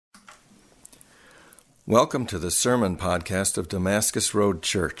Welcome to the Sermon Podcast of Damascus Road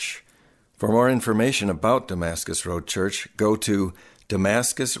Church. For more information about Damascus Road Church, go to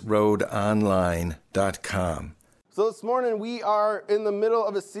damascusroadonline.com. So this morning we are in the middle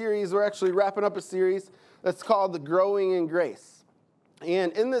of a series. We're actually wrapping up a series that's called The Growing in Grace.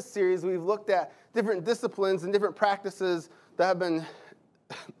 And in this series, we've looked at different disciplines and different practices that have been,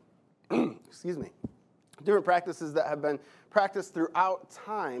 different practices that have been practiced throughout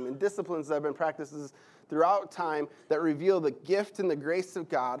time and disciplines that have been practices throughout time that reveal the gift and the grace of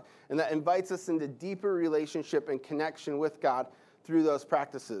God and that invites us into deeper relationship and connection with God through those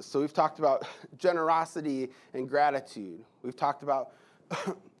practices. So we've talked about generosity and gratitude. We've talked about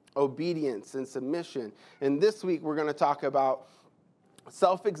obedience and submission. And this week we're going to talk about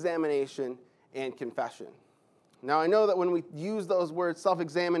self-examination and confession. Now I know that when we use those words,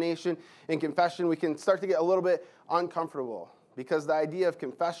 self-examination and confession, we can start to get a little bit uncomfortable. Because the idea of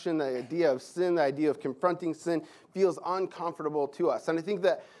confession, the idea of sin, the idea of confronting sin feels uncomfortable to us. And I think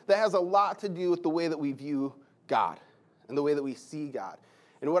that has a lot to do with the way that we view God and the way that we see God.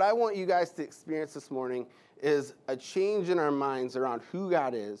 And what I want you guys to experience this morning is a change in our minds around who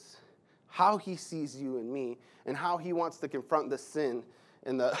God is, how he sees you and me, and how he wants to confront the sin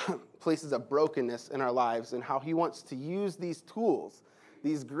and the places of brokenness in our lives, and how he wants to use these tools,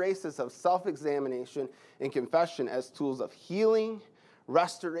 these graces of self-examination and confession as tools of healing,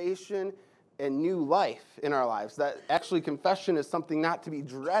 restoration, and new life in our lives. That actually confession is something not to be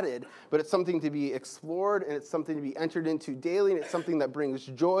dreaded, but it's something to be explored, and it's something to be entered into daily, and it's something that brings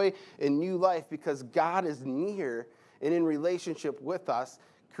joy and new life because God is near and in relationship with us,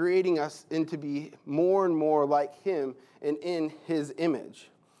 creating us into be more and more like him and in his image.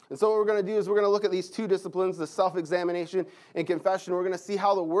 And so what we're going to do is we're going to look at these two disciplines, the self-examination and confession. We're going to see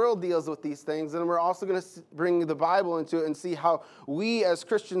how the world deals with these things, and we're also going to bring the Bible into it and see how we as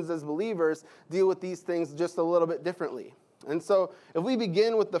Christians, as believers, deal with these things just a little bit differently. And so if we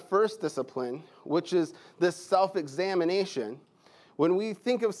begin with the first discipline, which is this self-examination, when we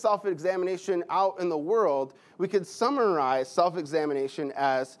think of self-examination out in the world, we could summarize self-examination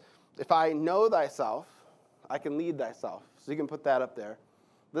as, if I know thyself, I can lead thyself. So you can put that up there.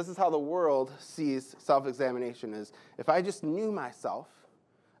 This is how the world sees self-examination is, if I just knew myself,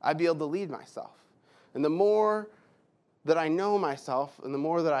 I'd be able to lead myself. And the more that I know myself and the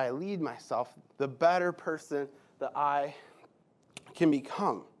more that I lead myself, the better person that I can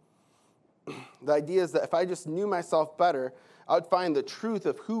become. The idea is that if I just knew myself better, I would find the truth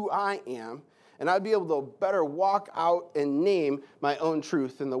of who I am, and I'd be able to better walk out and name my own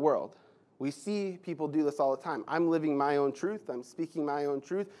truth in the world. We see people do this all the time. I'm living my own truth. I'm speaking my own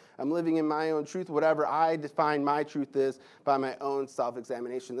truth. I'm living in my own truth, whatever I define my truth is by my own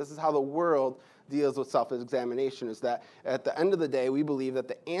self-examination. This is how the world deals with self-examination, is that at the end of the day, we believe that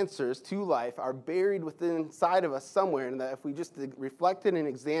the answers to life are buried within inside of us somewhere, and that if we just reflected and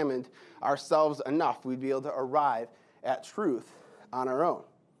examined ourselves enough, we'd be able to arrive at truth on our own.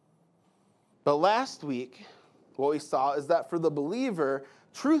 But last week, what we saw is that for the believer,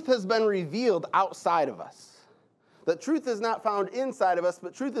 truth has been revealed outside of us. That truth is not found inside of us,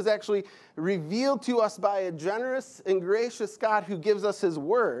 but truth is actually revealed to us by a generous and gracious God who gives us his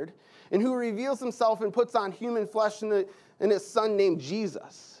word and who reveals himself and puts on human flesh in his son named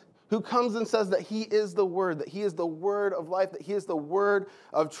Jesus, who comes and says that he is the word, that he is the word of life, that he is the word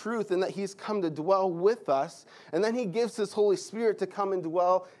of truth, and that he's come to dwell with us. And then he gives his Holy Spirit to come and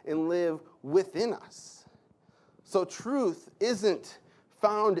dwell and live within us. So truth isn't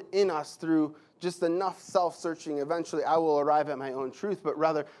found in us through just enough self-searching. Eventually, I will arrive at my own truth, but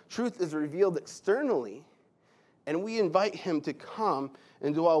rather, truth is revealed externally, and we invite him to come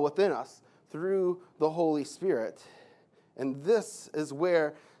and dwell within us through the Holy Spirit. And this is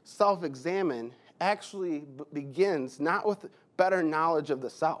where self-examine actually begins, not with better knowledge of the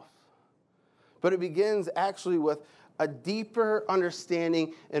self, but it begins actually with a deeper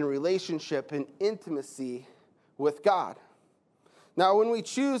understanding and relationship and intimacy with God. Now, when we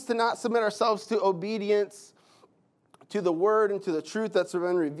choose to not submit ourselves to obedience, to the word and to the truth that's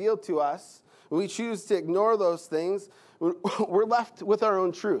been revealed to us, when we choose to ignore those things, we're left with our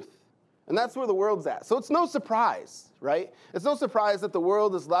own truth. And that's where the world's at. So it's no surprise, right? It's no surprise that the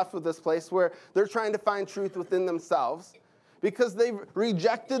world is left with this place where they're trying to find truth within themselves because they've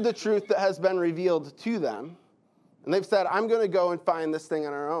rejected the truth that has been revealed to them. And they've said, I'm going to go and find this thing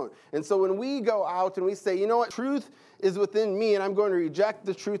on our own. And so when we go out and we say, you know what, truth is within me, and I'm going to reject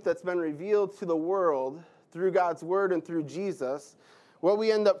the truth that's been revealed to the world through God's word and through Jesus, what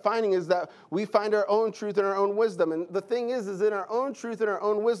we end up finding is that we find our own truth and our own wisdom. And the thing is in our own truth and our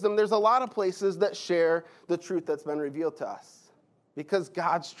own wisdom, there's a lot of places that share the truth that's been revealed to us. Because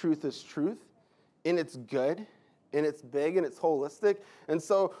God's truth is truth, and it's good, and it's big, and it's holistic. And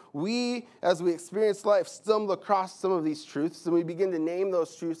so we, as we experience life, stumble across some of these truths, and we begin to name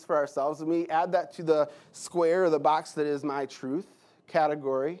those truths for ourselves, and we add that to the square or the box that is my truth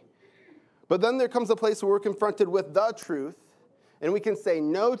category. But then there comes a place where we're confronted with the truth, and we can say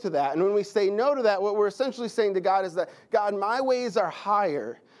no to that. And when we say no to that, what we're essentially saying to God is that, God, my ways are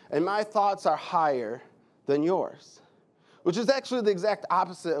higher, and my thoughts are higher than yours. Which is actually the exact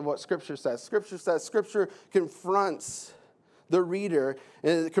opposite of what Scripture says. Scripture confronts the reader,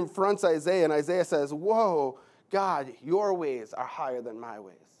 and it confronts Isaiah, and Isaiah says, whoa, God, your ways are higher than my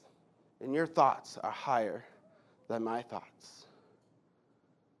ways, and your thoughts are higher than my thoughts.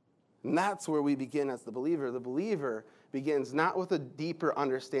 And that's where we begin as the believer. The believer begins not with a deeper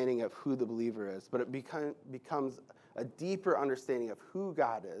understanding of who the believer is, but it becomes a deeper understanding of who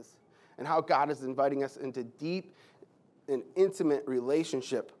God is and how God is inviting us into deep an intimate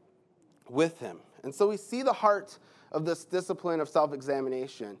relationship with him. And so we see the heart of this discipline of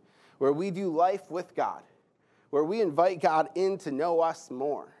self-examination, where we do life with God, where we invite God in to know us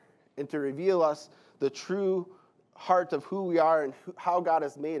more and to reveal us the true heart of who we are and how God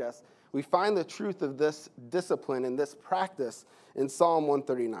has made us. We find the truth of this discipline and this practice in Psalm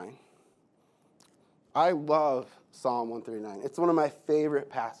 139. I love Psalm 139. It's one of my favorite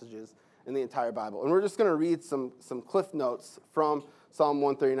passages in the entire Bible. And we're just going to read some cliff notes from Psalm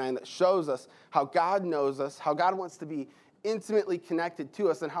 139 that shows us how God knows us, how God wants to be intimately connected to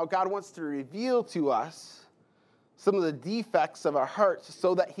us, and how God wants to reveal to us some of the defects of our hearts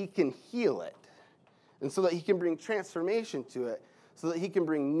so that he can heal it, and so that he can bring transformation to it, so that he can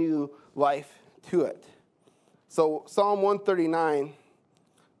bring new life to it. So Psalm 139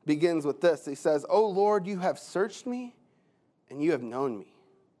 begins with this. He says, "O Lord, you have searched me, and you have known me.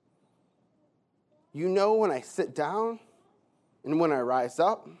 You know when I sit down and when I rise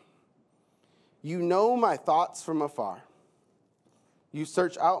up. You know my thoughts from afar. You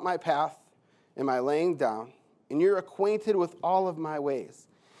search out my path and my laying down, and you're acquainted with all of my ways.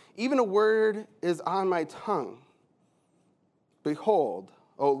 Even a word is on my tongue. Behold,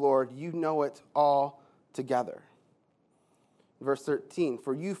 O Lord, you know it all together." Verse 13,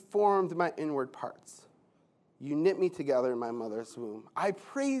 "For you formed my inward parts. You knit me together in my mother's womb. I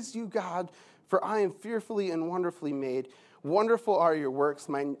praise you, God, for I am fearfully and wonderfully made. Wonderful are your works.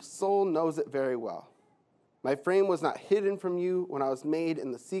 My soul knows it very well. My frame was not hidden from you when I was made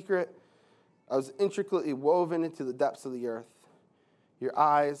in the secret. I was intricately woven into the depths of the earth. Your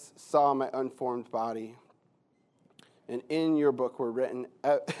eyes saw my unformed body, and in your book were written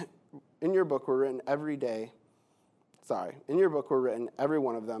every day. In your book were written, every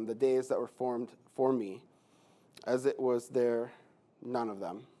one of them, the days that were formed for me, as it was there none of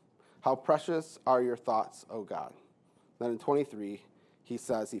them. How precious are your thoughts, O God." Then in 23, he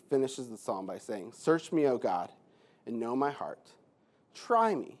finishes the psalm by saying, "Search me, O God, and know my heart.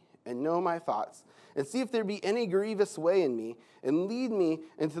 Try me and know my thoughts, and see if there be any grievous way in me, and lead me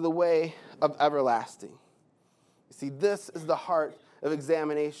into the way of everlasting." You see, this is the heart of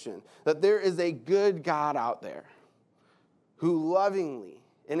examination, that there is a good God out there who lovingly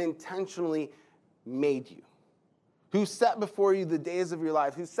and intentionally made you, who set before you the days of your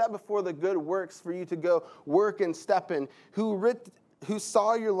life, who set before the good works for you to go work and step in, who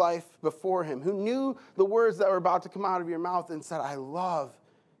saw your life before him, who knew the words that were about to come out of your mouth and said, "I love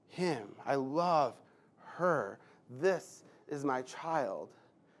him, I love her, this is my child,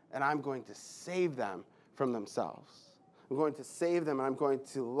 and I'm going to save them from themselves. I'm going to save them, and I'm going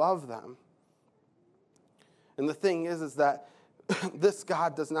to love them." And the thing is that this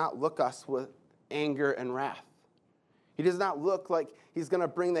God does not look us with anger and wrath. He does not look like he's going to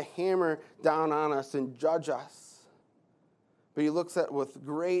bring the hammer down on us and judge us. But he looks at with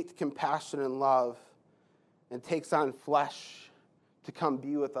great compassion and love and takes on flesh to come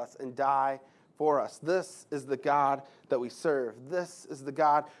be with us and die for us. This is the God that we serve. This is the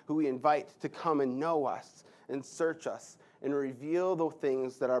God who we invite to come and know us and search us and reveal the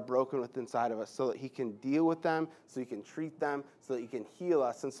things that are broken within inside of us so that he can deal with them, so he can treat them, so that he can heal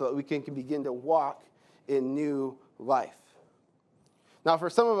us, and so that we can begin to walk in new life. Now, for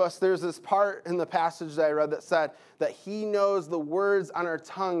some of us, there's this part in the passage that I read that said that he knows the words on our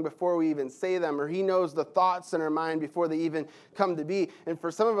tongue before we even say them, or he knows the thoughts in our mind before they even come to be. And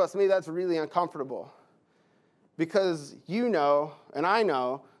for some of us, maybe that's really uncomfortable, because you know, and I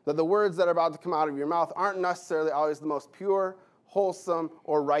know, that the words that are about to come out of your mouth aren't necessarily always the most pure, wholesome,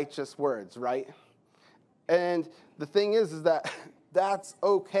 or righteous words, right? And the thing is that that's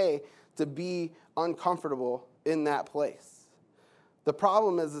okay to be uncomfortable in that place. The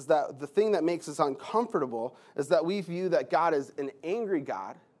problem is that the thing that makes us uncomfortable is that we view that God is an angry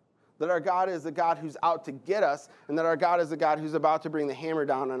God that our God is a God who's out to get us, and that our God is a God who's about to bring the hammer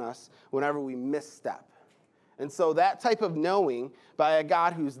down on us whenever we misstep. And so that type of knowing by a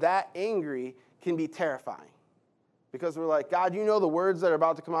God who's that angry can be terrifying. Because we're like, God, you know the words that are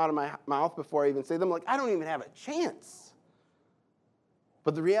about to come out of my mouth before I even say them. Like, I don't even have a chance.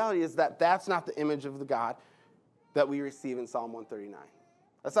 But the reality is that that's not the image of the God that we receive in Psalm 139.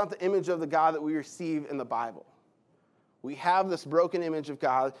 That's not the image of the God that we receive in the Bible. We have this broken image of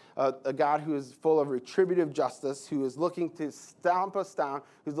God, a God who is full of retributive justice, who is looking to stomp us down,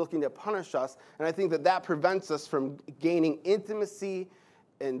 who's looking to punish us. And I think that that prevents us from gaining intimacy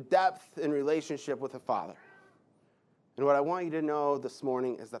and depth in relationship with the Father. And what I want you to know this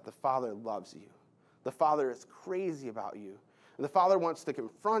morning is that the Father loves you. The Father is crazy about you. And the Father wants to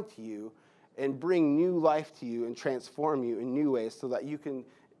confront you and bring new life to you and transform you in new ways so that you can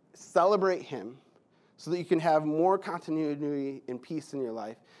celebrate Him, so that you can have more continuity and peace in your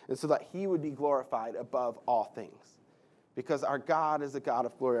life, and so that He would be glorified above all things. Because our God is a God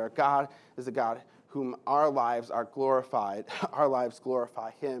of glory. Our God is a God whom our lives are glorified. Our lives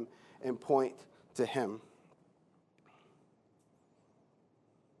glorify Him and point to Him.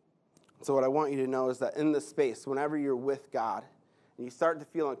 So what I want you to know is that in this space, whenever you're with God, and you start to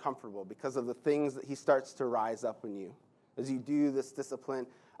feel uncomfortable because of the things that He starts to rise up in you, as you do this discipline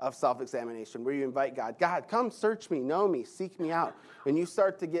of self-examination, where you invite God, God, come search me, know me, seek me out. And you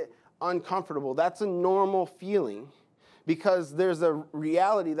start to get uncomfortable. That's a normal feeling because there's a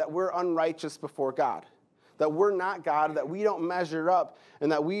reality that we're unrighteous before God, that we're not God, that we don't measure up,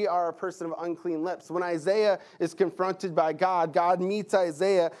 and that we are a person of unclean lips. When Isaiah is confronted by God, God meets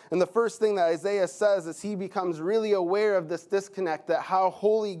Isaiah, and the first thing that Isaiah says is he becomes really aware of this disconnect, that how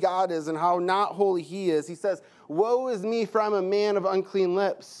holy God is and how not holy he is. He says, woe is me, for I'm a man of unclean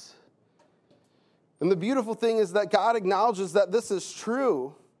lips. And the beautiful thing is that God acknowledges that this is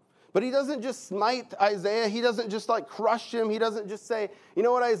true. But he doesn't just smite Isaiah. He doesn't just crush him. He doesn't just say, you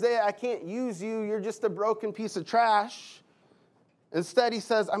know what, Isaiah, I can't use you. You're just a broken piece of trash. Instead, he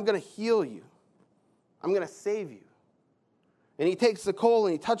says, I'm going to heal you. I'm going to save you. And he takes the coal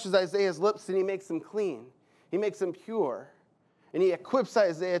and he touches Isaiah's lips and he makes him clean. He makes him pure. And he equips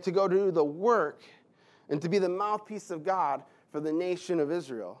Isaiah to go do the work and to be the mouthpiece of God for the nation of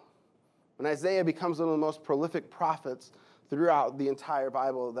Israel. And Isaiah becomes one of the most prolific prophets throughout the entire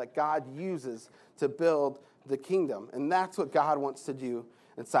Bible that God uses to build the kingdom. And that's what God wants to do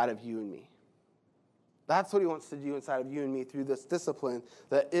inside of you and me. That's what He wants to do inside of you and me through this discipline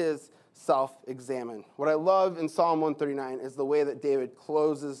that is self-examine. What I love in Psalm 139 is the way that David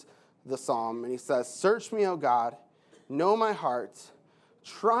closes the psalm. And he says, search me, O God, know my heart,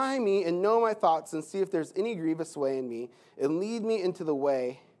 try me and know my thoughts, and see if there's any grievous way in me, and lead me into the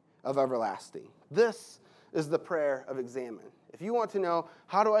way of everlasting. This is the prayer of examine. If you want to know,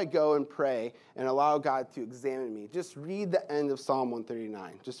 how do I go and pray and allow God to examine me, just read the end of Psalm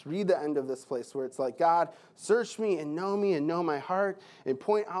 139. Just read the end of this place where it's like, God, search me and know my heart, and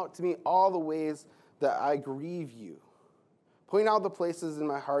point out to me all the ways that I grieve you. Point out the places in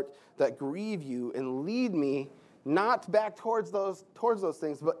my heart that grieve you, and lead me not back towards those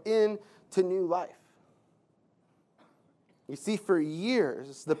things, but into new life. You see, for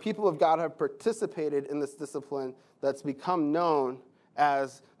years, the people of God have participated in this discipline that's become known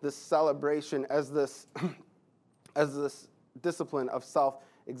as this celebration, as this discipline of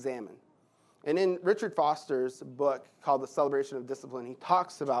self-examine. And in Richard Foster's book called The Celebration of Discipline, he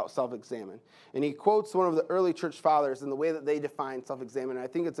talks about self-examine. And he quotes one of the early church fathers in the way that they define self-examine. And I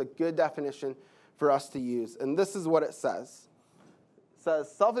think it's a good definition for us to use. And this is what it says. It says,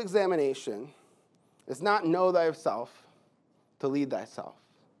 self-examination is not know thyself to lead thyself,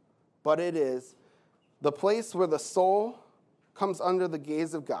 but it is the place where the soul comes under the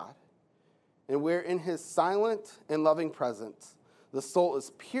gaze of God, and where in His silent and loving presence the soul is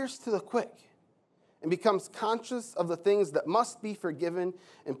pierced to the quick and becomes conscious of the things that must be forgiven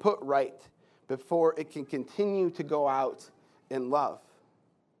and put right before it can continue to go out in love.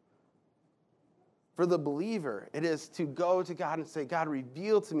 For the believer, it is to go to God and say, God,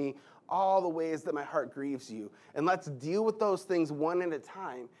 reveal to me all the ways that my heart grieves you. And let's deal with those things one at a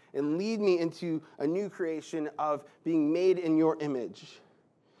time and lead me into a new creation of being made in your image.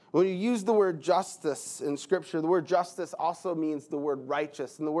 When you use the word justice in Scripture, the word justice also means the word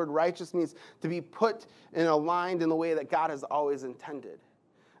righteous. And the word righteous means to be put and aligned in the way that God has always intended.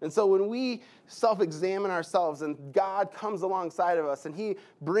 And so when we self-examine ourselves and God comes alongside of us and He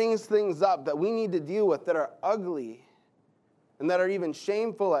brings things up that we need to deal with that are ugly and that are even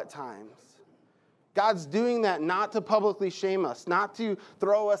shameful at times, God's doing that not to publicly shame us, not to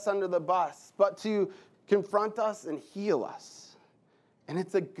throw us under the bus, but to confront us and heal us And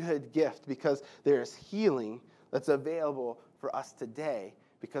it's a good gift because there's healing that's available for us today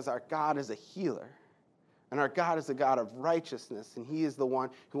because our God is a healer. And our God is a God of righteousness, and he is the one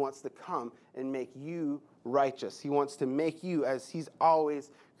who wants to come and make you righteous. He wants to make you as he's always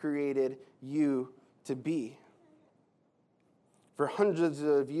created you to be. For hundreds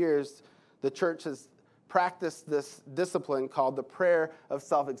of years, the church has practiced this discipline called the prayer of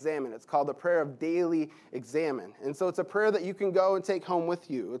self-examine. It's called the prayer of daily examine. And so it's a prayer that you can go and take home with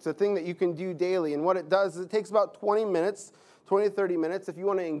you. It's a thing that you can do daily. And what it does is it takes about 20 to 30 minutes. If you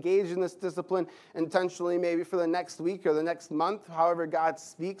want to engage in this discipline intentionally, maybe for the next week or the next month, however God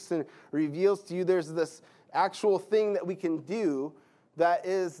speaks and reveals to you, there's this actual thing that we can do that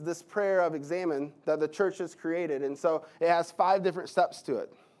is this prayer of examine that the church has created. And so it has 5 different steps to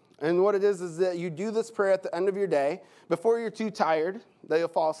it. And what it is that you do this prayer at the end of your day before you're too tired that you'll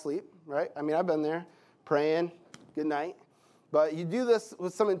fall asleep, right? I mean, I've been there praying, good night. But you do this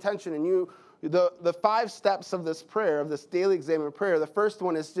with some intention, and the 5 steps of this prayer, of this daily examine prayer, the first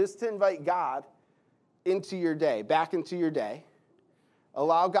one is just to invite God into your day, back into your day.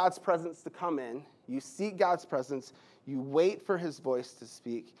 Allow God's presence to come in. You seek God's presence. You wait for his voice to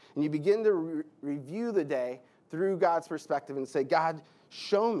speak. And you begin to review the day through God's perspective and say, God,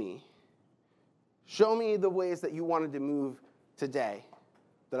 show me. Show me the ways that you wanted to move today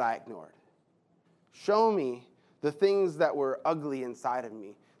that I ignored. Show me the things that were ugly inside of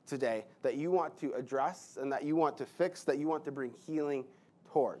me today that you want to address and that you want to fix, that you want to bring healing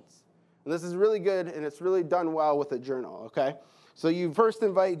towards. And this is really good, and it's really done well with a journal, okay? So you first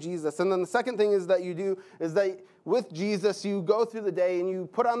invite Jesus, and then the second thing is that you do is that with Jesus, you go through the day and you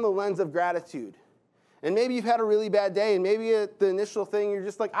put on the lens of gratitude. And maybe you've had a really bad day, and maybe at the initial thing, you're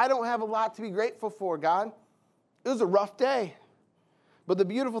just like, I don't have a lot to be grateful for, God. It was a rough day. But the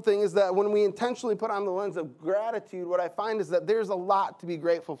beautiful thing is that when we intentionally put on the lens of gratitude, what I find is that there's a lot to be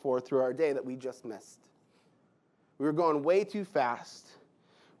grateful for through our day that we just missed. We were going way too fast.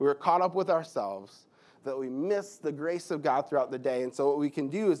 We were caught up with ourselves, that we missed the grace of God throughout the day. And so what we can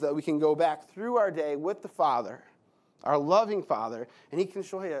do is that we can go back through our day with the Father, our loving Father, and he can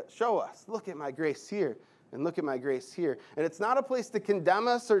show us, look at my grace here, and look at my grace here. And it's not a place to condemn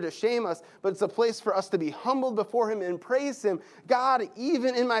us or to shame us, but it's a place for us to be humbled before him and praise him. God,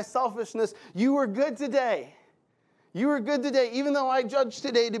 even in my selfishness, you were good today. You were good today. Even though I judged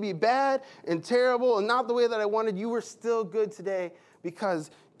today to be bad and terrible and not the way that I wanted, you were still good today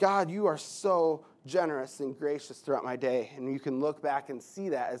because, God, you are so generous and gracious throughout my day. And you can look back and see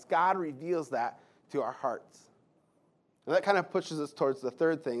that as God reveals that to our hearts. And that kind of pushes us towards the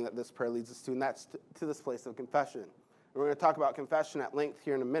third thing that this prayer leads us to, and that's to this place of confession. We're going to talk about confession at length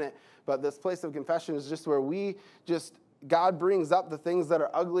here in a minute, but this place of confession is just where God brings up the things that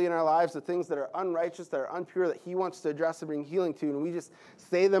are ugly in our lives, the things that are unrighteous, that are impure, that he wants to address and bring healing to, and we just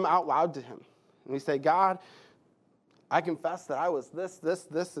say them out loud to him. And we say, God, I confess that I was this,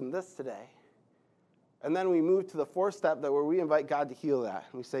 and this today. And then we move to the 4th step where we invite God to heal that.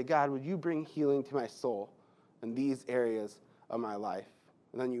 And we say, God, would you bring healing to my soul in these areas of my life?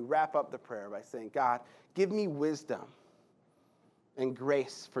 And then you wrap up the prayer by saying, God, give me wisdom and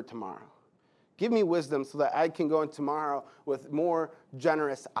grace for tomorrow. Give me wisdom so that I can go into tomorrow with more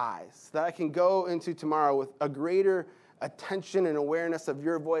generous eyes, that I can go into tomorrow with a greater attention and awareness of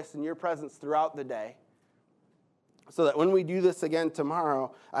your voice and your presence throughout the day, so that when we do this again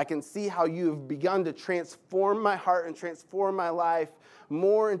tomorrow, I can see how you have begun to transform my heart and transform my life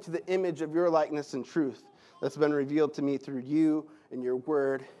more into the image of your likeness and truth that's been revealed to me through you and your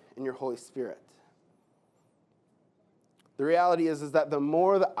word and your Holy Spirit. The reality is that the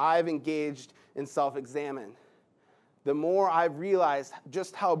more that I've engaged in self-examine, the more I've realized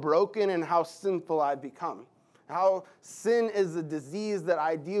just how broken and how sinful I've become. How sin is a disease that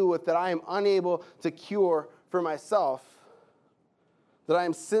I deal with that I am unable to cure for myself. That I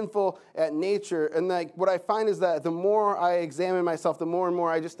am sinful at nature. And what I find is that the more I examine myself, the more and more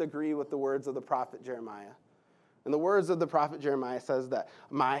I just agree with the words of the prophet Jeremiah. And the words of the prophet Jeremiah says that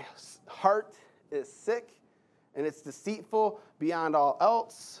my heart is sick and it's deceitful beyond all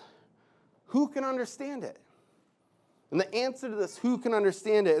else. Who can understand it? And the answer to this, who can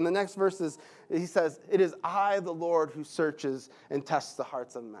understand it? In the next verses, he says, it is I, the Lord, who searches and tests the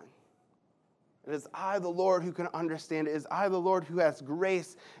hearts of men. It is I, the Lord, who can understand it. It is I, the Lord, who has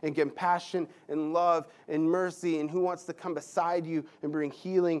grace and compassion and love and mercy and who wants to come beside you and bring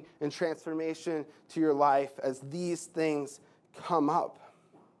healing and transformation to your life as these things come up.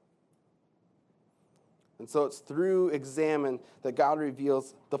 And so it's through examine that God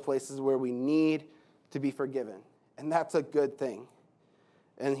reveals the places where we need to be forgiven. And that's a good thing.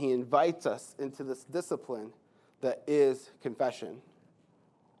 And he invites us into this discipline that is confession.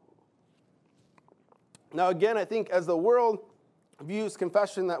 Now, again, I think as the world views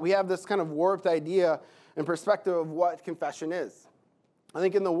confession, that we have this kind of warped idea and perspective of what confession is. I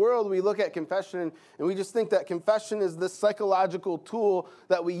think in the world, we look at confession and we just think that confession is this psychological tool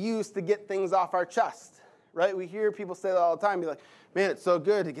that we use to get things off our chest, right? We hear people say that all the time, be like, man, it's so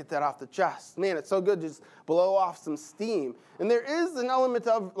good to get that off the chest. Man, it's so good to just blow off some steam. And there is an element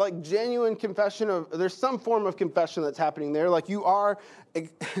of like genuine confession there's some form of confession that's happening there. Like you are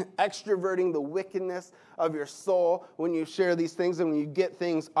extroverting the wickedness of your soul when you share these things and when you get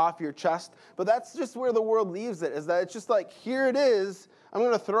things off your chest. But that's just where the world leaves it, is that it's just like, here it is. I'm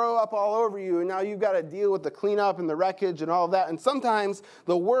going to throw up all over you, and now you've got to deal with the cleanup and the wreckage and all of that. And sometimes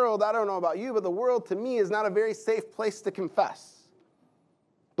the world, I don't know about you, but the world to me is not a very safe place to confess.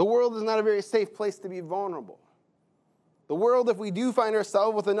 The world is not a very safe place to be vulnerable. The world, if we do find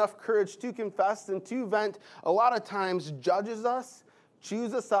ourselves with enough courage to confess and to vent, a lot of times judges us,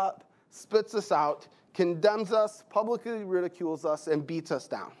 chews us up, spits us out, condemns us, publicly ridicules us, and beats us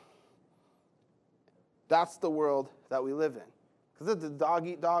down. That's the world that we live in. Because it's a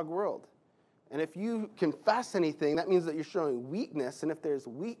dog-eat-dog world. And if you confess anything, that means that you're showing weakness. And if there's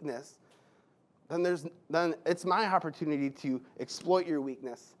weakness, then it's my opportunity to exploit your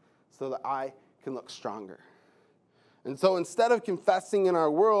weakness so that I can look stronger. And so instead of confessing in our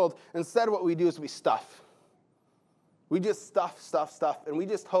world, instead what we do is we stuff. We just stuff, and we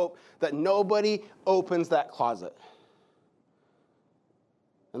just hope that nobody opens that closet.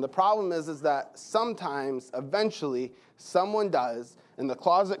 And the problem is that sometimes, eventually, someone does, and the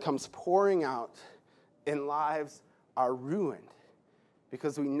closet comes pouring out, and lives are ruined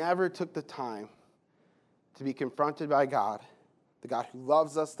because we never took the time to be confronted by God, the God who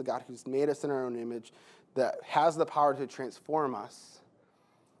loves us, the God who's made us in our own image, that has the power to transform us,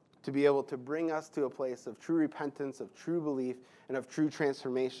 to be able to bring us to a place of true repentance, of true belief, and of true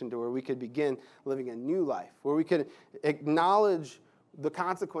transformation, to where we could begin living a new life, where we could acknowledge the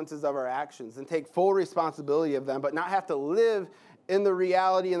consequences of our actions and take full responsibility of them, but not have to live in the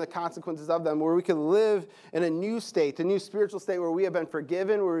reality and the consequences of them, where we can live in a new state, a new spiritual state where we have been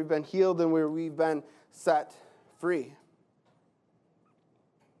forgiven, where we've been healed, and where we've been set free.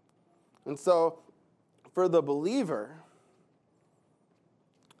 And so, for the believer,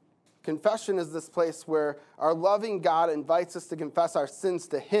 confession is this place where our loving God invites us to confess our sins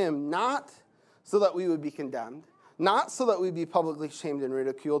to Him, not so that we would be condemned, not so that we'd be publicly shamed and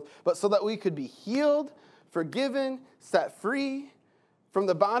ridiculed, but so that we could be healed, forgiven, set free from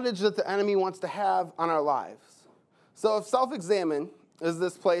the bondage that the enemy wants to have on our lives. So if self-examine is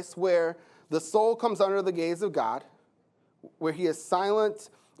this place where the soul comes under the gaze of God, where He is silent,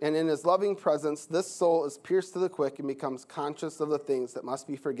 and in His loving presence, this soul is pierced to the quick and becomes conscious of the things that must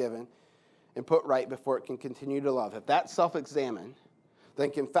be forgiven and put right before it can continue to love. If that's self-examine, then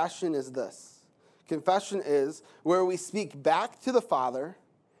confession is this. Confession is where we speak back to the Father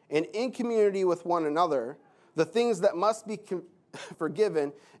and in community with one another the things that must be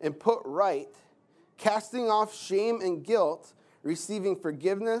forgiven and put right, casting off shame and guilt, receiving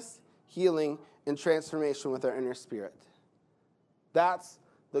forgiveness, healing, and transformation with our inner spirit. That's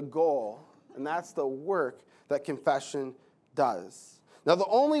the goal, and that's the work that confession does. Now, the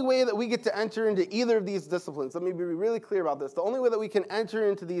only way that we get to enter into either of these disciplines, let me be really clear about this, the only way that we can enter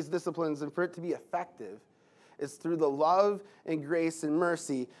into these disciplines and for it to be effective is through the love and grace and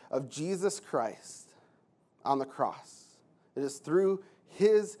mercy of Jesus Christ on the cross. It is through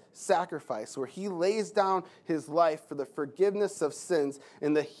His sacrifice where He lays down His life for the forgiveness of sins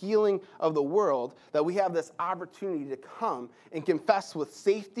and the healing of the world that we have this opportunity to come and confess with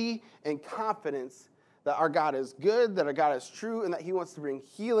safety and confidence that our God is good, that our God is true, and that He wants to bring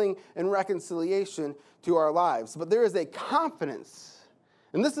healing and reconciliation to our lives. But there is a confidence,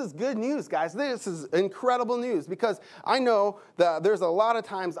 and this is good news, guys. This is incredible news, because I know that there's a lot of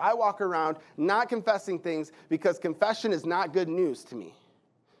times I walk around not confessing things because confession is not good news to me.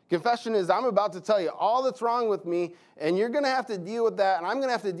 Confession is, I'm about to tell you all that's wrong with me, and you're going to have to deal with that, and I'm going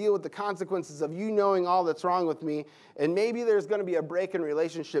to have to deal with the consequences of you knowing all that's wrong with me, and maybe there's going to be a break in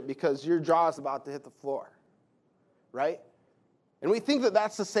relationship because your jaw is about to hit the floor, right? And we think that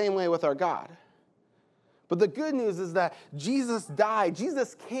that's the same way with our God. But the good news is that Jesus died.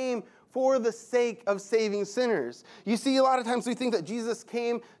 Jesus came for the sake of saving sinners. You see, a lot of times we think that Jesus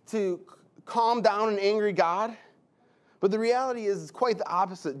came to calm down an angry God. But the reality is quite the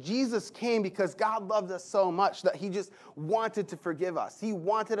opposite. Jesus came because God loved us so much that he just wanted to forgive us. He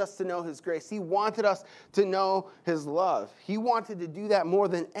wanted us to know his grace. He wanted us to know his love. He wanted to do that more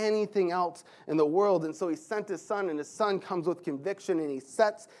than anything else in the world. And so he sent his son, and his son comes with conviction, and he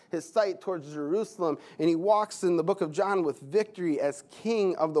sets his sight towards Jerusalem, and he walks in the book of John with victory as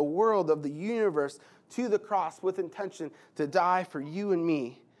king of the world, of the universe, to the cross with intention to die for you and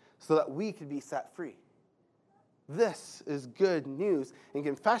me so that we could be set free. This is good news, and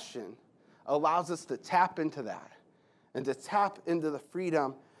confession allows us to tap into that and to tap into the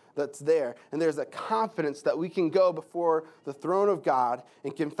freedom that's there. And there's a confidence that we can go before the throne of God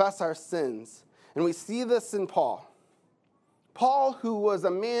and confess our sins. And we see this in Paul. Paul, who was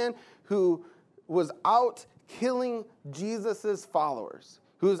a man who was out killing Jesus' followers,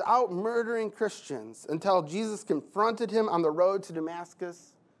 who was out murdering Christians until Jesus confronted him on the road to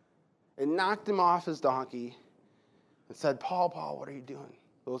Damascus and knocked him off his donkey and said, Paul, Paul, what are you doing?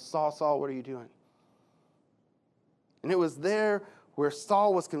 Oh, Saul, Saul, what are you doing? And it was there where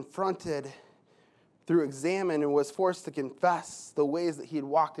Saul was confronted through examine and was forced to confess the ways that he had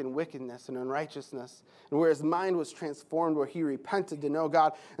walked in wickedness and unrighteousness, and where his mind was transformed, where he repented to know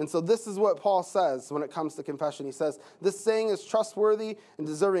God. And so this is what Paul says when it comes to confession. He says, this saying is trustworthy and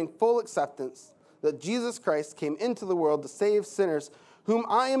deserving full acceptance, that Jesus Christ came into the world to save sinners, whom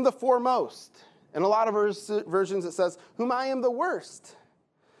I am the foremost. In a lot of versions it says, whom I am the worst.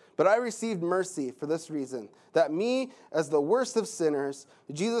 But I received mercy for this reason, that me, as the worst of sinners,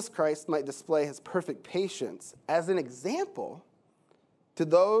 Jesus Christ might display his perfect patience as an example to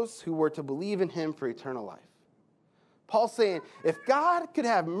those who were to believe in him for eternal life. Paul's saying, if God could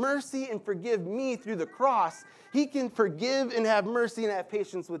have mercy and forgive me through the cross, he can forgive and have mercy and have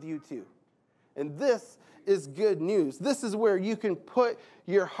patience with you too. And this is good news. This is where you can put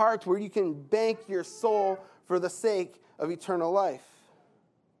your heart, where you can bank your soul for the sake of eternal life.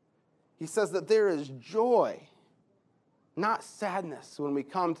 He says that there is joy, not sadness, when we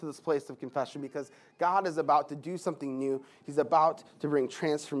come to this place of confession, because God is about to do something new. He's about to bring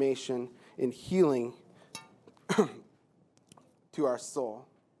transformation and healing to our soul.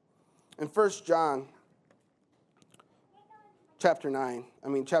 In 1 John chapter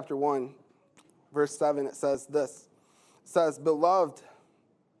 1, verse 7, it says this. It says, beloved,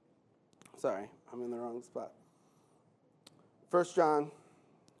 sorry, I'm in the wrong spot. 1 John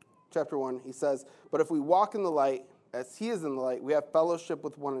chapter 1, he says, but if we walk in the light, as he is in the light, we have fellowship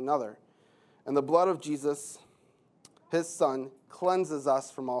with one another. And the blood of Jesus, his son, cleanses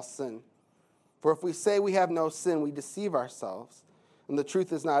us from all sin. For if we say we have no sin, we deceive ourselves, and the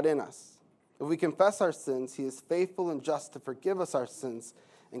truth is not in us. If we confess our sins, he is faithful and just to forgive us our sins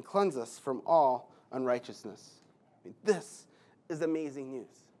and cleanse us from all unrighteousness. This is amazing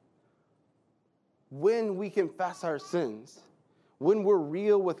news. When we confess our sins, when we're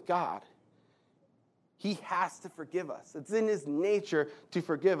real with God, he has to forgive us. It's in his nature to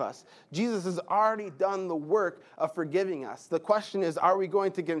forgive us. Jesus has already done the work of forgiving us. The question is, are we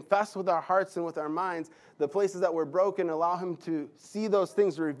going to confess with our hearts and with our minds the places that we're broken, allow him to see those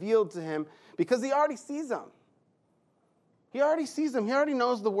things revealed to him, because he already sees them. He already sees them. He already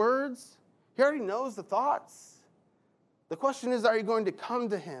knows the words. He already knows the thoughts. The question is, are you going to come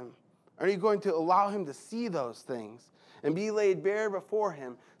to him? Are you going to allow him to see those things and be laid bare before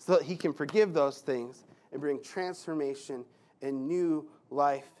him so that he can forgive those things and bring transformation and new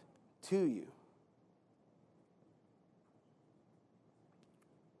life to you?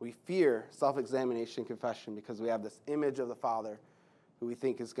 We fear self-examination and confession because we have this image of the Father who we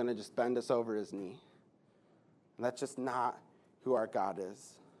think is going to just bend us over his knee. And that's just not who our God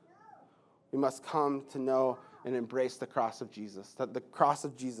is. We must come to know and embrace the cross of Jesus. That the cross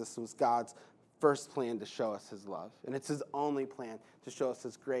of Jesus was God's first plan to show us his love. And it's his only plan to show us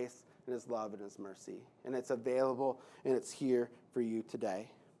his grace and his love and his mercy. And it's available and it's here for you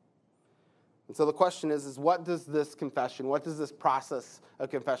today. And so the question is what does this confession, what does this process of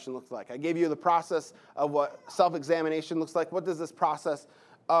confession look like? I gave you the process of what self-examination looks like. What does this process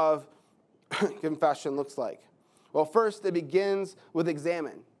of confession looks like? Well, first, it begins with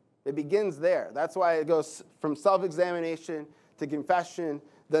examine. It begins there. That's why it goes from self-examination to confession,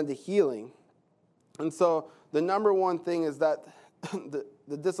 then to healing. And so the number one thing is that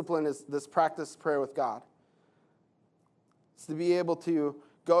the discipline is this practice prayer with God. It's to be able to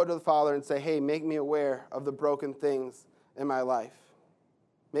go to the Father and say, hey, make me aware of the broken things in my life.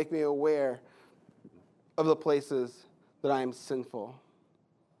 Make me aware of the places that I am sinful.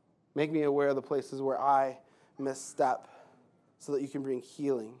 Make me aware of the places where I misstep so that you can bring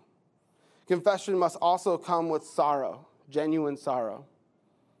healing. Confession must also come with sorrow, genuine sorrow.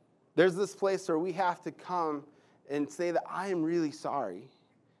 There's this place where we have to come and say that I am really sorry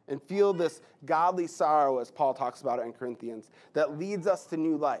and feel this godly sorrow, as Paul talks about it in Corinthians, that leads us to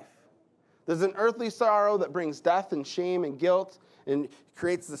new life. There's an earthly sorrow that brings death and shame and guilt and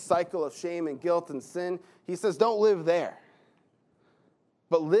creates the cycle of shame and guilt and sin. He says, don't live there,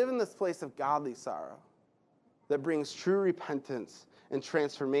 but live in this place of godly sorrow that brings true repentance and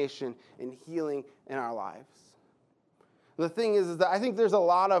transformation and healing in our lives. And the thing is that I think there's a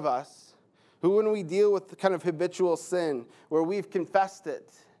lot of us who, when we deal with the kind of habitual sin where we've confessed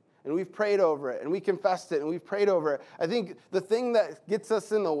it and we've prayed over it, and we confessed it, and we've prayed over it, I think the thing that gets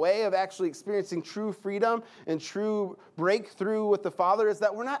us in the way of actually experiencing true freedom and true breakthrough with the Father is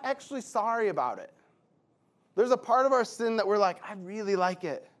that we're not actually sorry about it. There's a part of our sin that we're like, I really like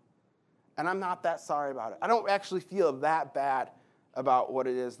it, and I'm not that sorry about it. I don't actually feel that bad about what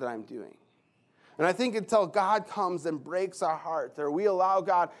it is that I'm doing. And I think until God comes and breaks our heart, or we allow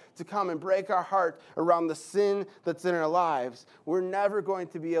God to come and break our heart around the sin that's in our lives, we're never going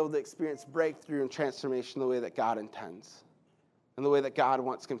to be able to experience breakthrough and transformation the way that God intends, and the way that God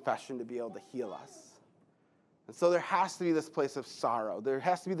wants confession to be able to heal us. And so there has to be this place of sorrow. There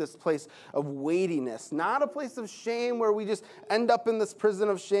has to be this place of weightiness, not a place of shame where we just end up in this prison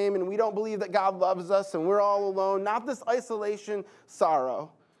of shame and we don't believe that God loves us and we're all alone, not this isolation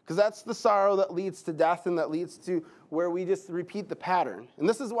sorrow. Because that's the sorrow that leads to death and that leads to where we just repeat the pattern. And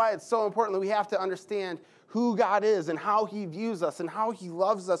this is why it's so important that we have to understand who God is and how he views us and how he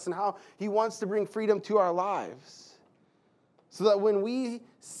loves us and how he wants to bring freedom to our lives. So that when we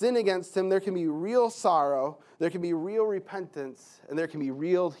sin against him, there can be real sorrow, there can be real repentance, and there can be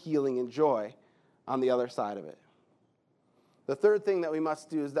real healing and joy on the other side of it. The third thing that we must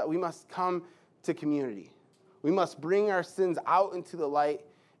do is that we must come to community. We must bring our sins out into the light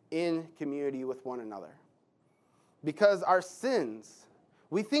in community with one another. Because our sins,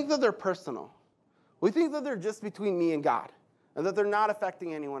 we think that they're personal. We think that they're just between me and God, and that they're not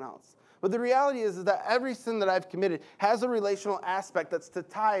affecting anyone else. But the reality is that every sin that I've committed has a relational aspect that's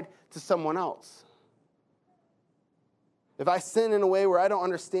tied to someone else. If I sin in a way where I don't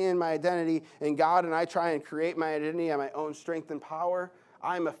understand my identity in God and I try and create my identity on my own strength and power,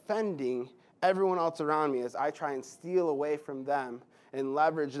 I'm offending everyone else around me as I try and steal away from them and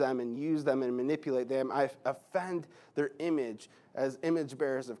leverage them and use them and manipulate them. I offend their image as image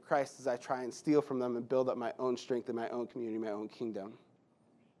bearers of Christ as I try and steal from them and build up my own strength in my own community, my own kingdom.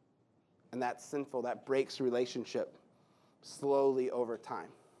 And that's sinful. That breaks relationship slowly over time.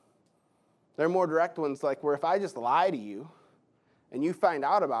 There are more direct ones like where if I just lie to you and you find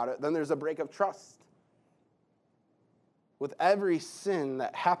out about it, then there's a break of trust. With every sin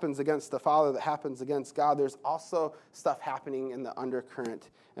that happens against the Father, that happens against God, there's also stuff happening in the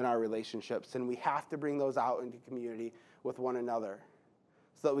undercurrent in our relationships. And we have to bring those out into community with one another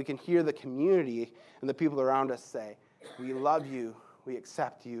so that we can hear the community and the people around us say, we love you, we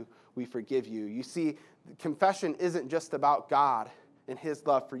accept you, we forgive you. You see, confession isn't just about God and his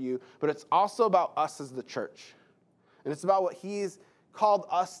love for you, but it's also about us as the church. And it's about what he's called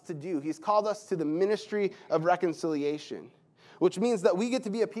us to do. He's called us to the ministry of reconciliation, which means that we get to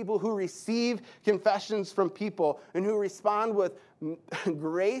be a people who receive confessions from people and who respond with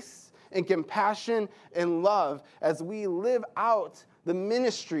grace and compassion and love as we live out the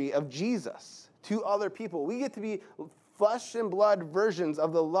ministry of Jesus to other people. We get to be flesh and blood versions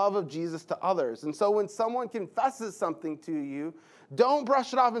of the love of Jesus to others. And so when someone confesses something to you, don't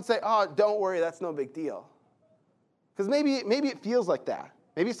brush it off and say, oh, don't worry, that's no big deal. Because maybe it feels like that.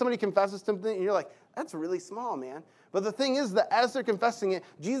 Maybe somebody confesses something and you're like, that's really small, man. But the thing is that as they're confessing it,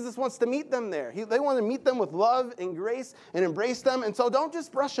 Jesus wants to meet them there. They want to meet them with love and grace and embrace them. And so don't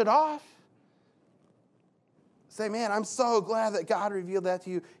just brush it off. Say, man, I'm so glad that God revealed that to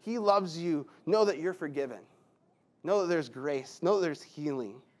you. He loves you. Know that you're forgiven. Know that there's grace. Know that there's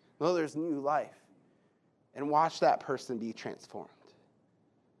healing. Know that there's new life. And watch that person be transformed.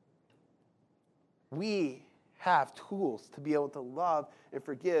 We have tools to be able to love and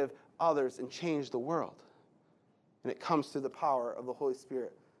forgive others and change the world. And it comes through the power of the Holy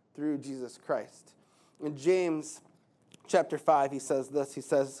Spirit through Jesus Christ. In James chapter 5, he says this. He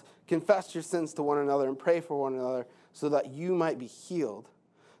says, confess your sins to one another and pray for one another so that you might be healed.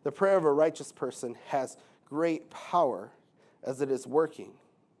 The prayer of a righteous person has great power as it is working.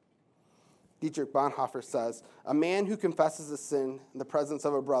 Dietrich Bonhoeffer says, a man who confesses a sin in the presence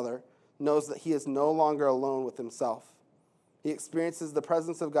of a brother knows that he is no longer alone with himself. He experiences the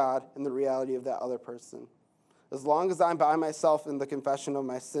presence of God and the reality of that other person. As long as I'm by myself in the confession of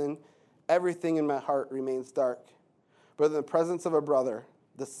my sin, everything in my heart remains dark. But in the presence of a brother,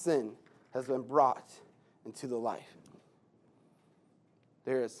 the sin has been brought into the light.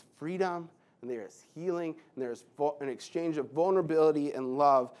 There is freedom, And there is healing, and there is an exchange of vulnerability and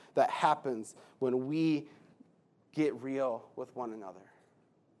love that happens when we get real with one another.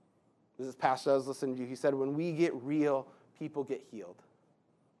 This is pastor I was listening to. He said, when we get real, people get healed.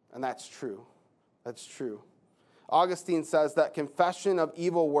 And that's true. That's true. Augustine says that confession of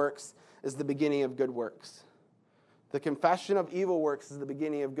evil works is the beginning of good works. The confession of evil works is the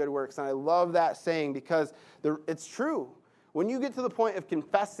beginning of good works. And I love that saying because it's true. When you get to the point of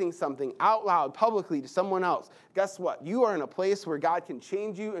confessing something out loud, publicly to someone else, guess what? You are in a place where God can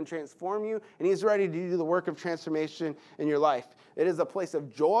change you and transform you, and he's ready to do the work of transformation in your life. It is a place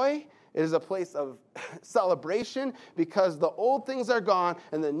of joy. It is a place of celebration because the old things are gone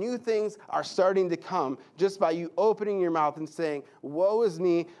and the new things are starting to come just by you opening your mouth and saying, woe is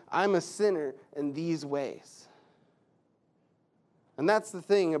me, I'm a sinner in these ways. And that's the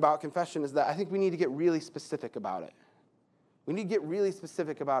thing about confession is that I think we need to get really specific about it. We need to get really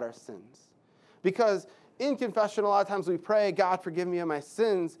specific about our sins. Because in confession, a lot of times we pray, God, forgive me of my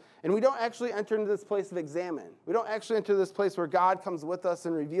sins, and we don't actually enter into this place of examine. We don't actually enter this place where God comes with us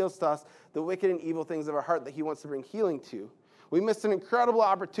and reveals to us the wicked and evil things of our heart that he wants to bring healing to. We miss an incredible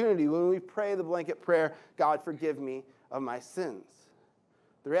opportunity when we pray the blanket prayer, God, forgive me of my sins.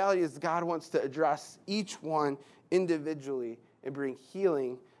 The reality is God wants to address each one individually and bring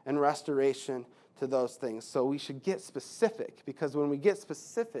healing and restoration to those things. So we should get specific, because when we get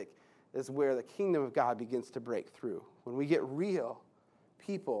specific is where the kingdom of God begins to break through. When we get real,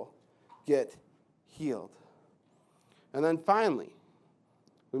 people get healed. And then finally,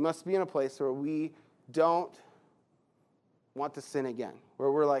 we must be in a place where we don't want to sin again,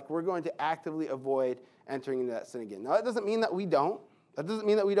 where we're going to actively avoid entering into that sin again. Now, that doesn't mean that we don't. That doesn't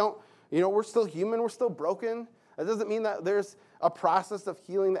mean that we don't, we're still human, we're still broken. That doesn't mean that there's a process of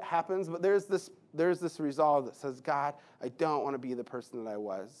healing that happens, but there's this resolve that says, God, I don't want to be the person that I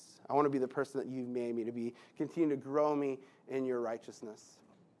was. I want to be the person that you've made me to be. Continue to grow me in your righteousness.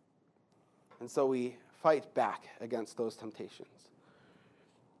 And so we fight back against those temptations.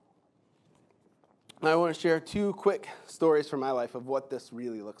 And I want to share 2 quick stories from my life of what this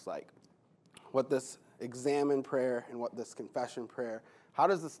really looks like. What this examine prayer and what this confession prayer, how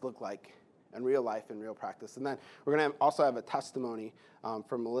does this look like in real life, in real practice? And then we're going to also have a testimony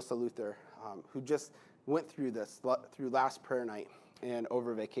from Melissa Luther, who just went through this through last prayer night and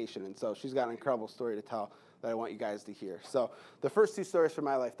over vacation. And so she's got an incredible story to tell that I want you guys to hear. So the first 2 stories from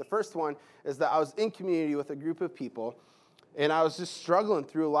my life. The first one is that I was in community with a group of people, and I was just struggling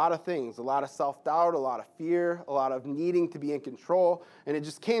through a lot of things, a lot of self-doubt, a lot of fear, a lot of needing to be in control. And it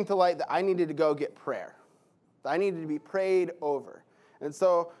just came to light that I needed to go get prayer. That I needed to be prayed over. And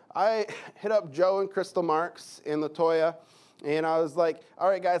so I hit up Joe and Crystal Marks and LaToya, and I was like, all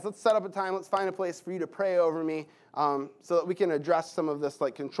right, guys, let's set up a time. Let's find a place for you to pray over me so that we can address some of this,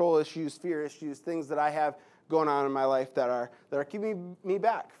 like control issues, fear issues, things that I have going on in my life that are keeping me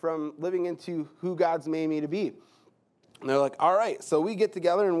back from living into who God's made me to be. And they're like, all right. So we get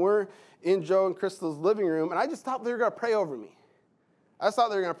together, and we're in Joe and Crystal's living room, and I just thought they were going to pray over me. I just thought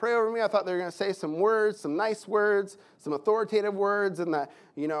they were going to pray over me. I thought they were going to say some words, some nice words, some authoritative words, and that,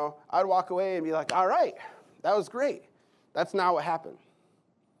 I'd walk away and be like, all right, that was great. That's not what happened.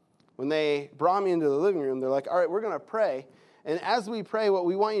 When they brought me into the living room, they're like, all right, we're going to pray. And as we pray, what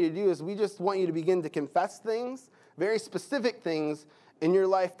we want you to do is we just want you to begin to confess things, very specific things in your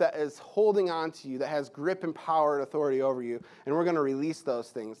life that is holding on to you, that has grip and power and authority over you. And we're going to release those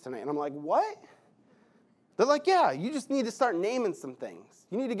things tonight. And I'm like, what? They're like, yeah, you just need to start naming some things.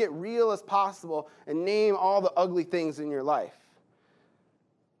 You need to get real as possible and name all the ugly things in your life.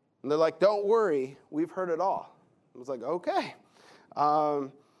 And they're like, don't worry, we've heard it all. I was like, okay.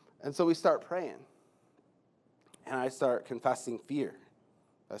 And so we start praying. And I start confessing fear.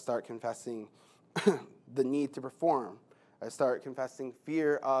 I start confessing the need to perform. I start confessing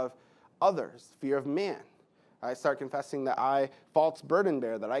fear of others, fear of man. I start confessing that I false burden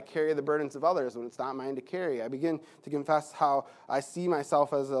bear, that I carry the burdens of others when it's not mine to carry. I begin to confess how I see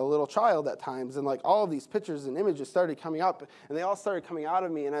myself as a little child at times, and like all of these pictures and images started coming up, and they all started coming out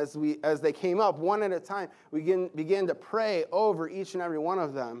of me. And as they came up one at a time, we began to pray over each and every one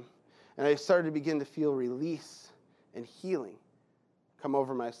of them, and I started to begin to feel release and healing come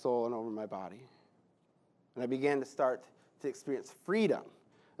over my soul and over my body. And I began to start to experience freedom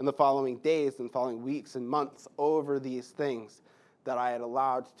in the following days and following weeks and months over these things that I had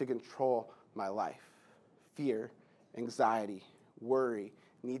allowed to control my life. Fear, anxiety, worry,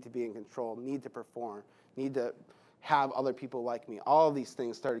 need to be in control, need to perform, need to have other people like me. All of these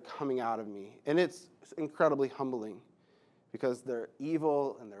things started coming out of me. And it's incredibly humbling because they're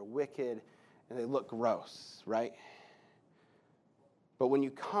evil and they're wicked and they look gross, right? But when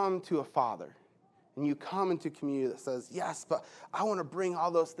you come to a father and you come into community that says, yes, but I want to bring all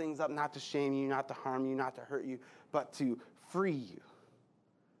those things up, not to shame you, not to harm you, not to hurt you, but to free you.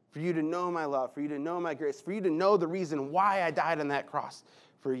 For you to know my love, for you to know my grace, for you to know the reason why I died on that cross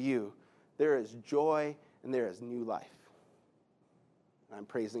for you. There is joy and there is new life. And I'm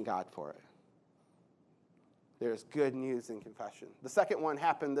praising God for it. There's good news in confession. The second one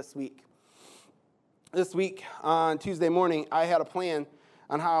happened this week. This week, on Tuesday morning, I had a plan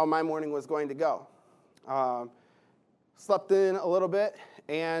on how my morning was going to go. Slept in a little bit,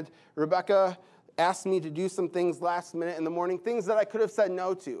 and Rebecca asked me to do some things last minute in the morning, things that I could have said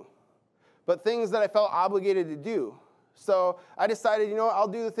no to, but things that I felt obligated to do. So I decided, you know what, I'll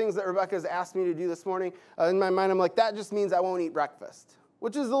do the things that Rebecca's asked me to do this morning. In my mind, I'm like, that just means I won't eat breakfast,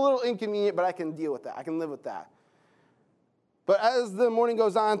 which is a little inconvenient, but I can deal with that. I can live with that. But as the morning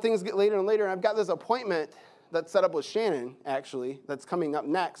goes on, things get later and later, and I've got this appointment that's set up with Shannon, actually, that's coming up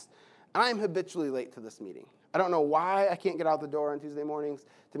next, and I'm habitually late to this meeting. I don't know why I can't get out the door on Tuesday mornings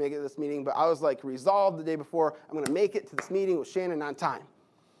to make it to this meeting, but I was like resolved the day before, I'm going to make it to this meeting with Shannon on time.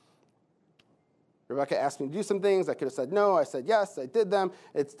 Rebecca asked me to do some things. I could have said no. I said yes. I did them.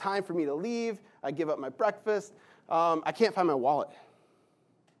 It's time for me to leave. I give up my breakfast. I can't find my wallet.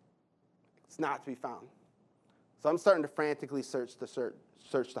 It's not to be found. So I'm starting to frantically search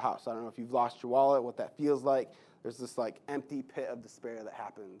the house. I don't know if you've lost your wallet, what that feels like. There's this like empty pit of despair that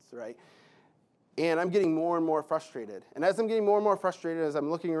happens, right? And I'm getting more and more frustrated. And as I'm getting more and more frustrated, as I'm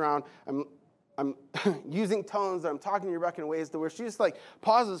looking around, I'm using tones that I'm talking to Rebecca in ways to where she just like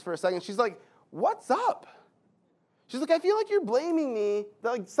pauses for a second. She's like, what's up? She's like, I feel like you're blaming me, that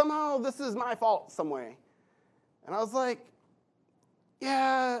like somehow this is my fault some way. And I was like,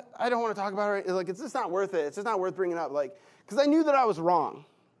 yeah, I don't want to talk about it. Like, it's just not worth it. It's just not worth bringing up. Like, because I knew that I was wrong,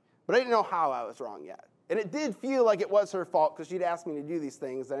 but I didn't know how I was wrong yet. And it did feel like it was her fault because she'd asked me to do these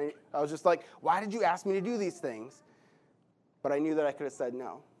things. And I was just like, why did you ask me to do these things? But I knew that I could have said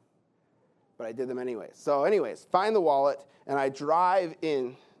no. But I did them anyways. So anyways, find the wallet, and I drive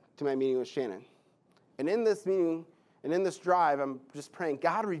in to my meeting with Shannon. And in this meeting, and in this drive, I'm just praying,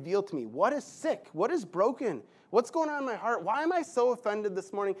 God, reveal to me what is sick, what is broken, what's going on in my heart? Why am I so offended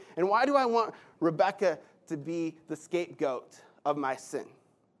this morning? And why do I want Rebecca to be the scapegoat of my sin?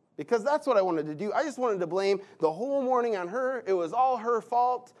 Because that's what I wanted to do. I just wanted to blame the whole morning on her. It was all her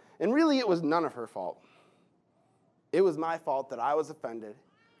fault. And really, it was none of her fault. It was my fault that I was offended,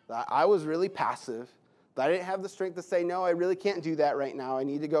 that I was really passive, that I didn't have the strength to say, no, I really can't do that right now. I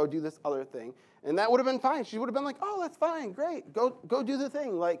need to go do this other thing. And that would have been fine. She would have been like, oh, that's fine, great. Go do the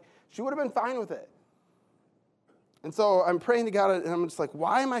thing. Like, she would have been fine with it. And so I'm praying to God, and I'm just like,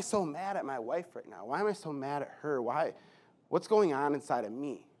 why am I so mad at my wife right now? Why am I so mad at her? What's going on inside of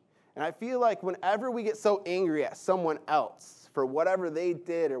me? And I feel like whenever we get so angry at someone else for whatever they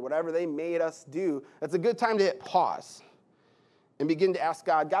did or whatever they made us do, that's a good time to hit pause and begin to ask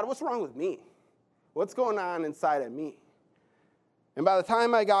God, what's wrong with me? What's going on inside of me? And by the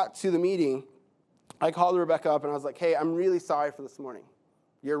time I got to the meeting, I called Rebecca up, and I was like, hey, I'm really sorry for this morning.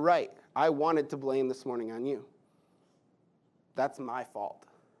 You're right. I wanted to blame this morning on you. That's my fault.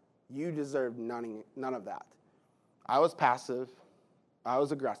 You deserve none of that. I was passive. I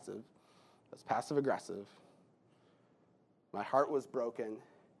was aggressive. I was passive-aggressive. My heart was broken,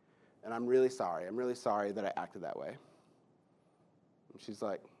 and I'm really sorry. I'm really sorry that I acted that way. And she's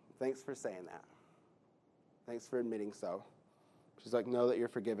like, thanks for saying that. Thanks for admitting so. She's like, know that you're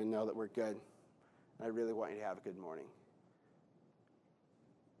forgiven. Know that we're good. And I really want you to have a good morning.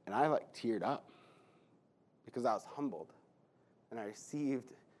 And I teared up because I was humbled. And I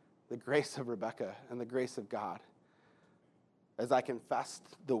received the grace of Rebecca and the grace of God as I confessed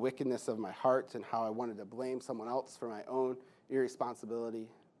the wickedness of my heart and how I wanted to blame someone else for my own irresponsibility,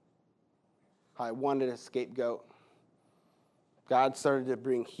 how I wanted a scapegoat. God started to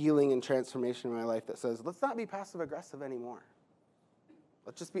bring healing and transformation in my life that says, let's not be passive-aggressive anymore.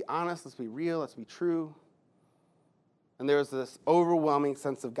 Let's just be honest, let's be real, let's be true. And there was this overwhelming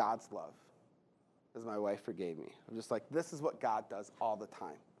sense of God's love as my wife forgave me. I'm just like, this is what God does all the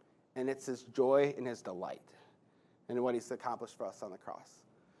time. And it's his joy and his delight and what he's accomplished for us on the cross.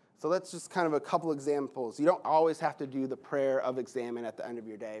 So that's just kind of a couple examples. You don't always have to do the prayer of examine at the end of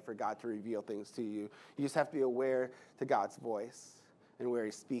your day for God to reveal things to you. You just have to be aware to God's voice and where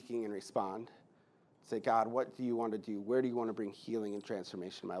he's speaking and respond. Say, God, what do you want to do? Where do you want to bring healing and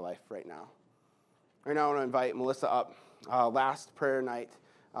transformation in my life right now? Right now I want to invite Melissa up. Last prayer night,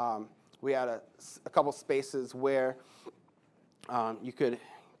 we had a couple spaces where you could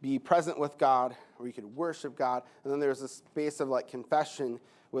be present with God, or you could worship God, and then there's a space of confession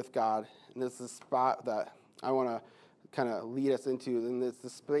with God, and this is a spot that I want to kind of lead us into. And it's the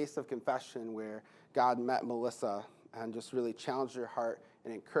space of confession where God met Melissa and just really challenged her heart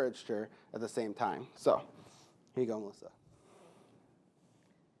and encouraged her at the same time. So here you go, Melissa.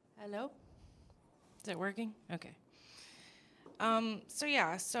 Hello? Is it working? Okay.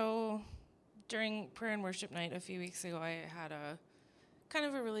 So during prayer and worship night a few weeks ago, I had a kind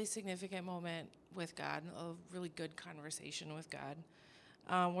of a really significant moment with God, a really good conversation with God,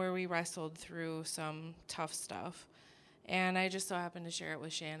 where we wrestled through some tough stuff. And I just so happened to share it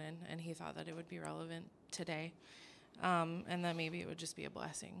with Shannon, and he thought that it would be relevant today, and that maybe it would just be a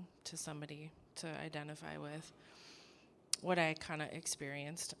blessing to somebody to identify with what I kind of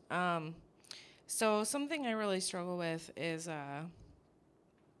experienced. So something I really struggle with is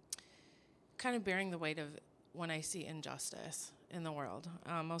kind of bearing the weight of when I see injustice in the world.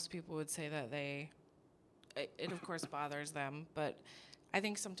 Most people would say that it of course bothers them, but I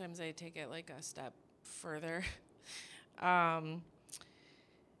think sometimes I take it like a step further.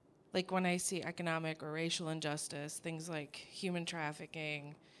 Like when I see economic or racial injustice, things like human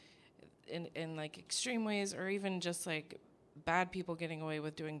trafficking in like extreme ways, or even just like bad people getting away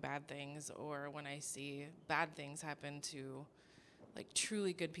with doing bad things, or when I see bad things happen to like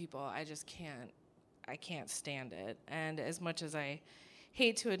truly good people, I can't stand it. And as much as I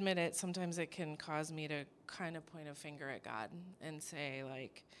hate to admit it, sometimes it can cause me to kind of point a finger at God and say,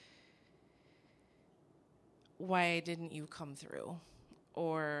 like, why didn't you come through?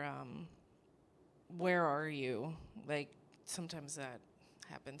 Or where are you? Like, sometimes that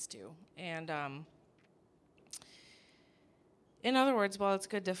happens too. And in other words, while it's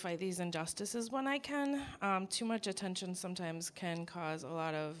good to fight these injustices when I can, too much attention sometimes can cause a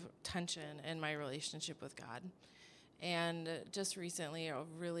lot of tension in my relationship with God. And just recently, a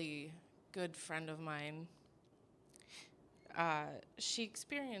really good friend of mine, she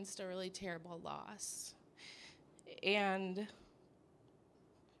experienced a really terrible loss. And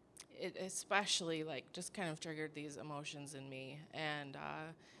it especially, like, just kind of triggered these emotions in me. And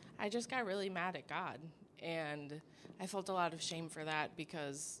I just got really mad at God. And I felt a lot of shame for that,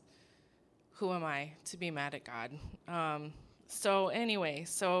 because who am I to be mad at God?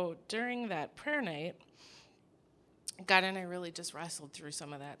 So during that prayer night, God and I really just wrestled through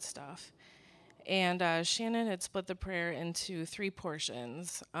some of that stuff. And Shannon had split the prayer into 3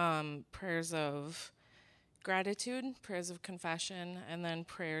 portions, prayers of gratitude, prayers of confession, and then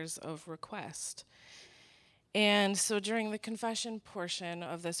prayers of request. And so during the confession portion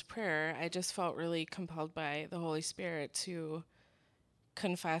of this prayer, I just felt really compelled by the Holy Spirit to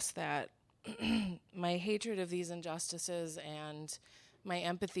confess that my hatred of these injustices and my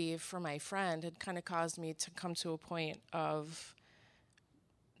empathy for my friend had kind of caused me to come to a point of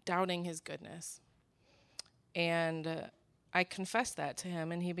doubting his goodness. And I confessed that to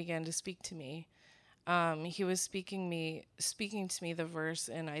him, and he began to speak to me. He was speaking to me the verse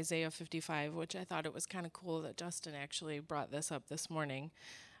in Isaiah 55, which I thought it was kind of cool that Justin actually brought this up this morning.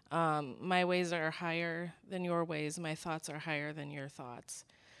 My ways are higher than your ways. My thoughts are higher than your thoughts.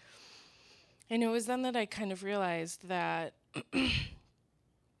 And it was then that I kind of realized that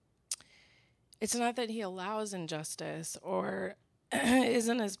it's not that he allows injustice or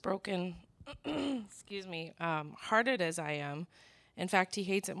isn't as broken, hearted as I am. In fact, he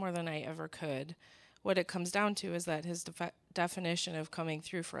hates it more than I ever could. What it comes down to is that his definition of coming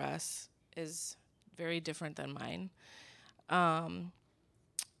through for us is very different than mine.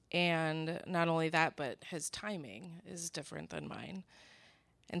 And not only that, but his timing is different than mine.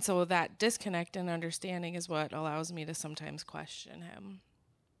 And so that disconnect in understanding is what allows me to sometimes question him.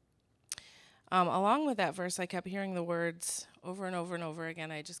 Along with that verse, I kept hearing the words over and over and over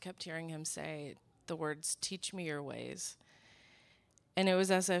again. I just kept hearing him say the words, "Teach me your ways." And it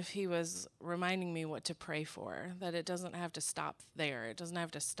was as if he was reminding me what to pray for, that it doesn't have to stop there. It doesn't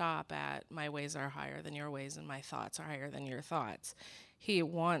have to stop at my ways are higher than your ways and my thoughts are higher than your thoughts. He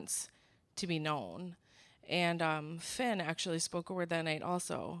wants to be known. And Finn actually spoke a word that night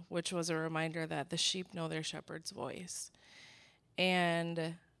also, which was a reminder that the sheep know their shepherd's voice.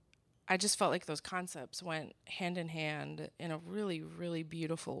 And I just felt like those concepts went hand in hand in a really, really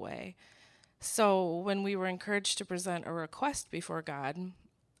beautiful way. So when we were encouraged to present a request before God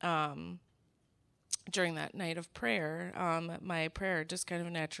during that night of prayer, my prayer just kind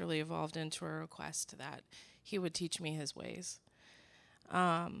of naturally evolved into a request that he would teach me his ways.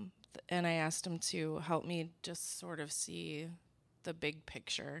 And I asked him to help me just sort of see the big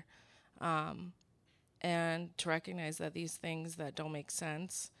picture, and to recognize that these things that don't make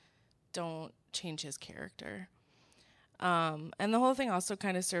sense don't change his character. And the whole thing also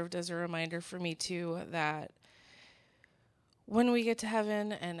kind of served as a reminder for me, too, that when we get to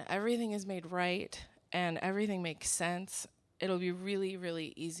heaven and everything is made right and everything makes sense, it'll be really,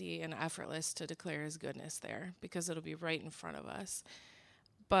 really easy and effortless to declare his goodness there because it'll be right in front of us.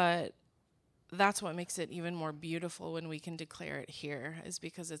 But that's what makes it even more beautiful when we can declare it here, is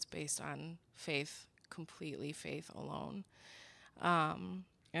because it's based on faith, completely faith alone.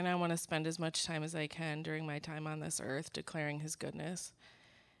 And I want to spend as much time as I can during my time on this earth declaring his goodness,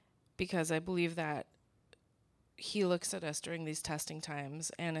 because I believe that he looks at us during these testing times,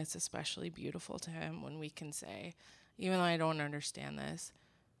 and it's especially beautiful to him when we can say, even though I don't understand this,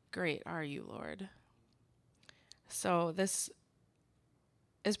 great are you, Lord. So this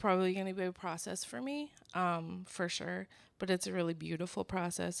is probably going to be a process for me, for sure, but it's a really beautiful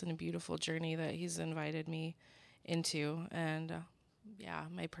process and a beautiful journey that he's invited me into. And yeah,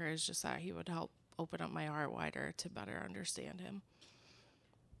 my prayer is just that he would help open up my heart wider to better understand him.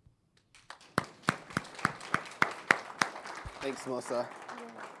 Thanks, Melissa.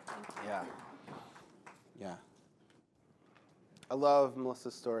 Yeah. I love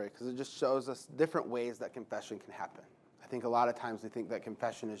Melissa's story because it just shows us different ways that confession can happen. I think a lot of times we think that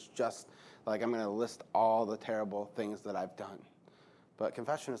confession is just like, I'm going to list all the terrible things that I've done. But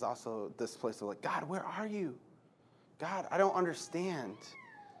confession is also this place of like, God, where are you? God, I don't understand.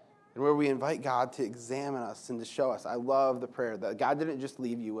 And where we invite God to examine us and to show us. I love the prayer that God didn't just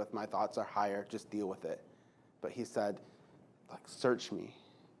leave you with my thoughts are higher, just deal with it. But he said, like, search me,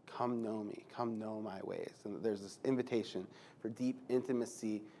 come know my ways. And there's this invitation for deep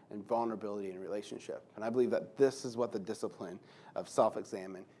intimacy and vulnerability in relationship. And I believe that this is what the discipline of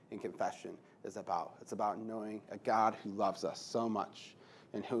self-examine and confession is about. It's about knowing a God who loves us so much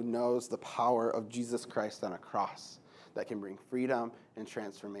and who knows the power of Jesus Christ on a cross that can bring freedom and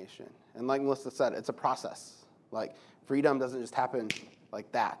transformation. And like Melissa said, it's a process. Like, freedom doesn't just happen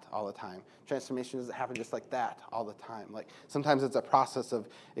like that all the time. Transformation doesn't happen just like that all the time. Like, sometimes it's a process of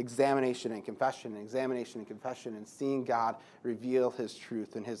examination and confession, and seeing God reveal his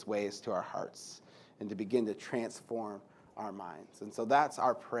truth and his ways to our hearts and to begin to transform our minds. And so that's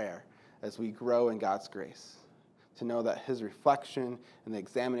our prayer as we grow in God's grace, to know that his reflection and the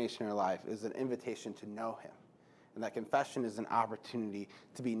examination of our life is an invitation to know him, and that confession is an opportunity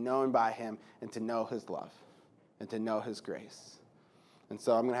to be known by him and to know his love and to know his grace. And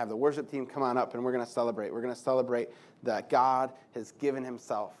so I'm going to have the worship team come on up, and we're going to celebrate. We're going to celebrate that God has given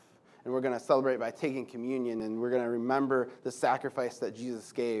himself. And we're going to celebrate by taking communion, and we're going to remember the sacrifice that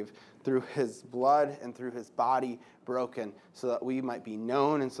Jesus gave through his blood and through his body broken so that we might be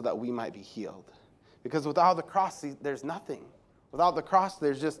known and so that we might be healed. Because without the cross, there's nothing. Without the cross,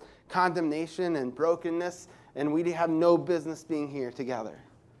 there's just condemnation and brokenness, and we have no business being here together.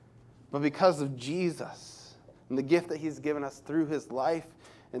 But because of Jesus and the gift that he's given us through his life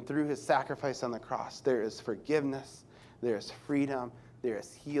and through his sacrifice on the cross, there is forgiveness, there is freedom, there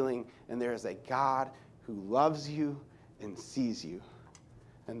is healing, and there is a God who loves you and sees you.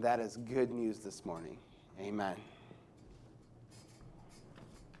 And that is good news this morning. Amen.